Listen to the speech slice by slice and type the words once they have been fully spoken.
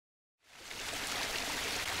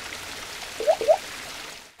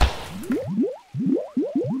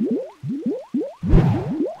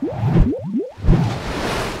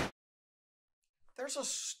There's a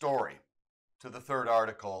story to the third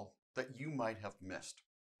article that you might have missed.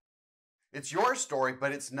 It's your story,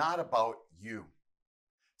 but it's not about you.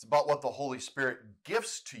 It's about what the Holy Spirit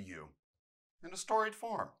gifts to you in a storied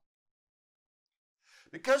form.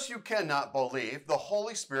 Because you cannot believe, the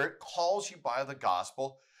Holy Spirit calls you by the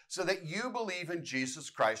gospel so that you believe in Jesus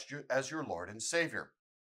Christ as your Lord and Savior.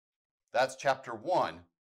 That's chapter 1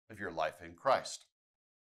 of your life in Christ.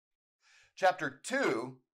 Chapter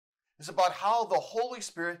 2 is about how the Holy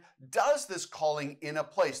Spirit does this calling in a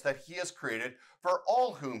place that he has created for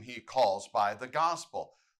all whom he calls by the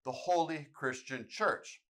gospel, the Holy Christian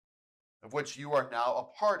Church, of which you are now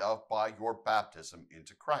a part of by your baptism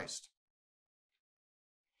into Christ.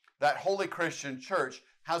 That Holy Christian Church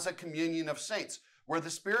has a communion of saints where the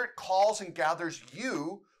Spirit calls and gathers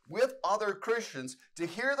you with other Christians to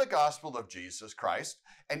hear the gospel of Jesus Christ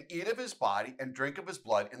and eat of his body and drink of his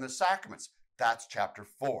blood in the sacraments. That's chapter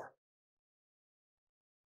 4.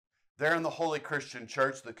 There in the Holy Christian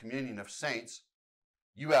Church, the communion of saints,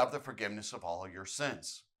 you have the forgiveness of all of your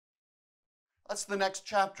sins. That's the next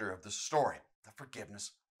chapter of the story, the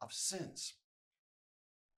forgiveness of sins.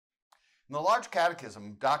 In the Large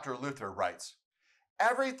Catechism, Dr. Luther writes,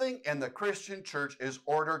 "Everything in the Christian church is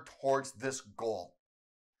ordered towards this goal.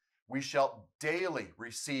 We shall daily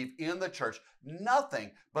receive in the church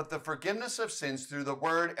nothing but the forgiveness of sins through the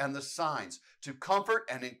word and the signs to comfort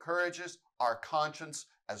and encourage our conscience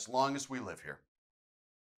as long as we live here."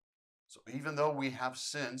 So even though we have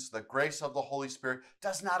sins, the grace of the Holy Spirit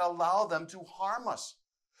does not allow them to harm us.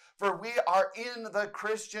 For we are in the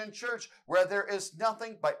Christian church where there is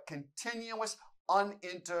nothing but continuous,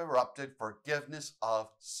 uninterrupted forgiveness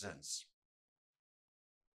of sins.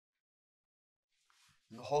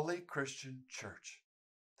 In the Holy Christian Church,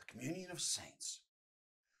 the communion of saints,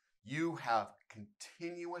 you have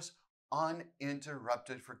continuous,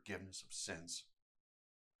 uninterrupted forgiveness of sins.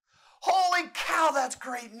 Holy cow, that's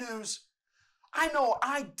great news! I know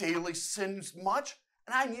I daily sin much,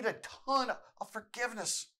 and I need a ton of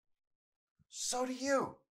forgiveness. So do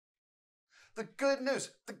you. The good news,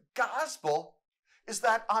 the gospel, is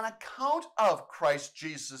that on account of Christ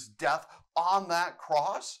Jesus' death on that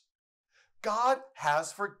cross, God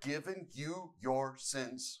has forgiven you your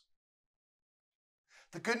sins.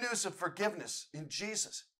 The good news of forgiveness in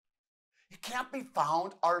Jesus, it can't be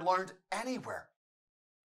found or learned anywhere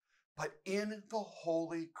but in the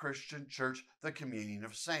Holy Christian Church, the communion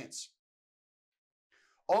of saints.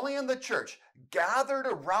 Only in the church, gathered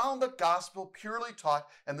around the gospel purely taught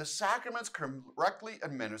and the sacraments correctly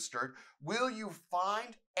administered, will you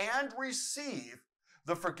find and receive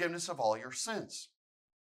the forgiveness of all your sins.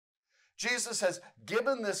 Jesus has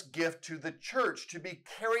given this gift to the church to be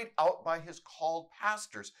carried out by his called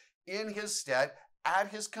pastors in his stead at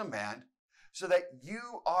his command, so that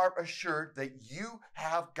you are assured that you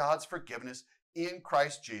have God's forgiveness in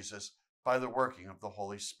Christ Jesus by the working of the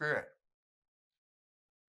Holy Spirit.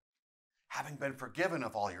 Having been forgiven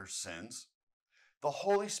of all your sins, the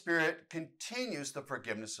Holy Spirit continues the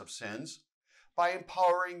forgiveness of sins by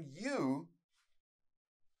empowering you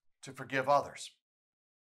to forgive others.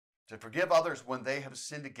 To forgive others when they have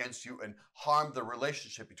sinned against you and harmed the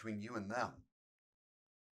relationship between you and them.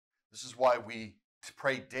 This is why we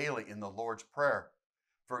pray daily in the Lord's Prayer,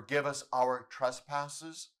 "Forgive us our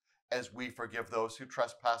trespasses as we forgive those who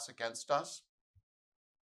trespass against us."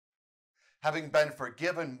 Having been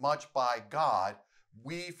forgiven much by God,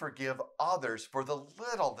 we forgive others for the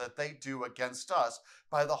little that they do against us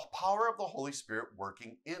by the power of the Holy Spirit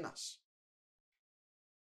working in us.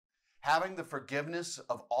 Having the forgiveness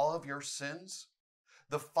of all of your sins,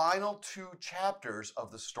 the final 2 chapters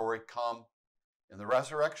of the story come in the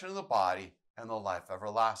resurrection of the body and the life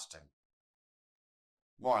everlasting.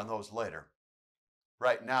 More on those later.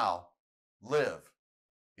 Right now, live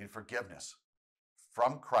in forgiveness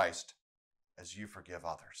from Christ as you forgive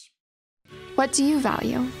others. What do you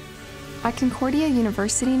value? At Concordia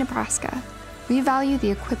University, Nebraska, we value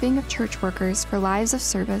the equipping of church workers for lives of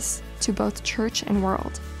service to both church and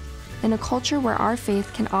world. In a culture where our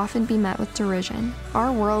faith can often be met with derision,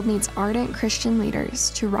 our world needs ardent Christian leaders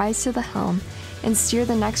to rise to the helm and steer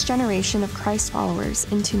the next generation of Christ followers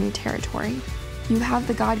into new territory. You have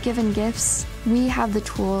the God-given gifts, we have the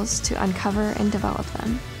tools to uncover and develop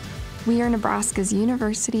them. We are Nebraska's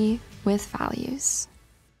university with values.